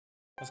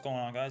What's going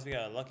on, guys? We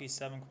got a lucky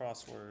 7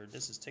 crossword.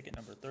 This is ticket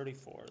number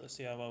 34. Let's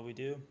see how well we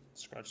do.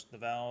 Scratch the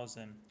vowels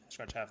and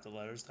scratch half the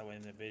letters. That way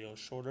the video is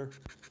shorter.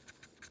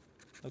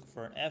 Look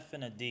for an F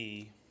and a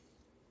D.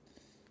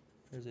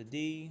 There's a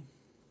D.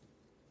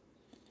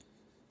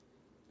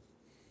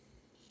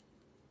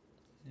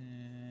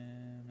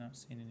 And I'm not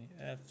seeing any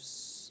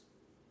F's.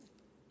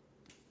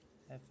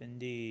 F and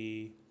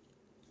D.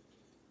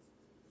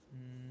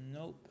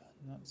 Nope,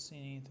 not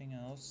seeing anything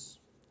else.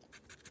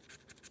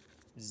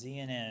 Z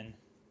and N.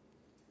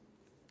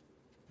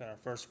 Got our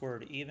first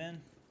word,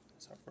 even.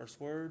 That's our first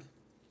word.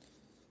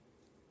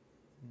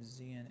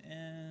 Z and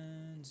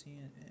N, Z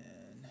and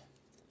N.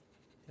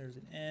 There's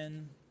an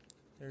N.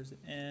 There's an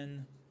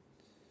N.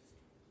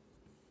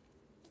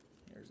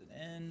 There's an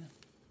N.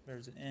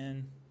 There's an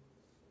N.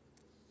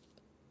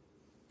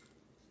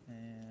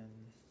 And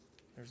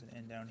there's an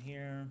N down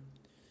here.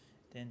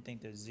 Didn't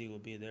think the Z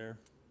would be there.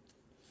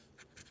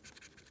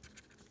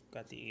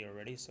 Got the E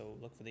already, so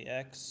look for the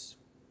X.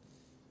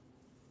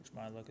 Which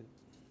might look at.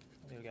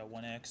 I think we got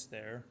one X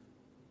there.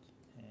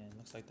 And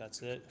looks like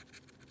that's it.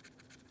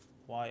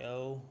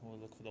 YO, we'll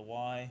look for the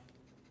Y.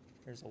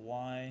 There's a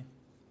Y.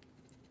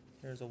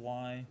 There's a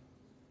Y.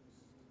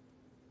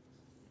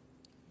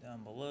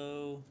 Down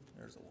below,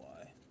 there's a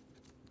Y.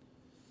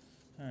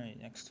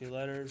 Alright, next two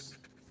letters.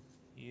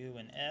 U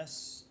and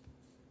S.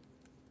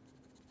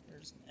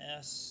 There's an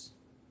S.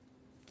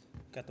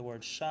 Got the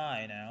word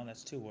shy now,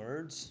 that's two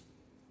words.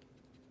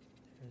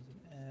 There's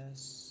an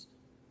S.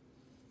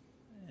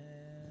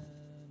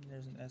 And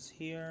there's an S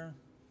here.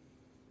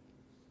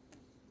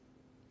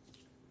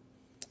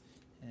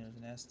 And there's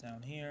an S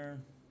down here.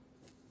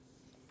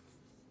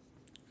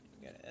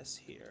 We got an S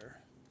here.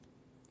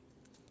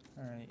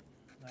 Alright,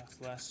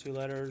 last two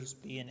letters,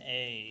 B and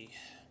A.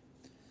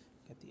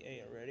 Got the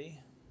A already.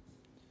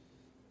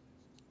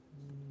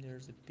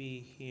 There's a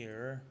B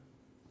here.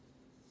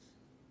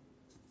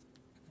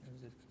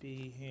 There's a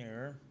B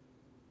here.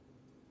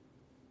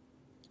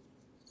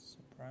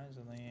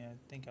 Surprisingly, I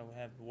think I would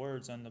have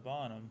words on the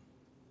bottom.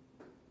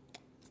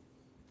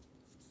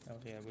 Oh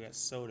yeah, we got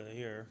soda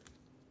here.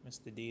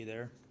 Missed the D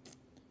there.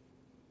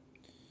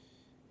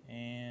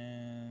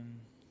 And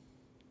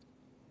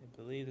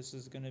I believe this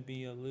is going to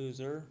be a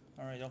loser.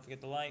 Alright, don't forget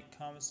to like,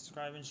 comment,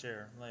 subscribe, and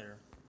share. Later.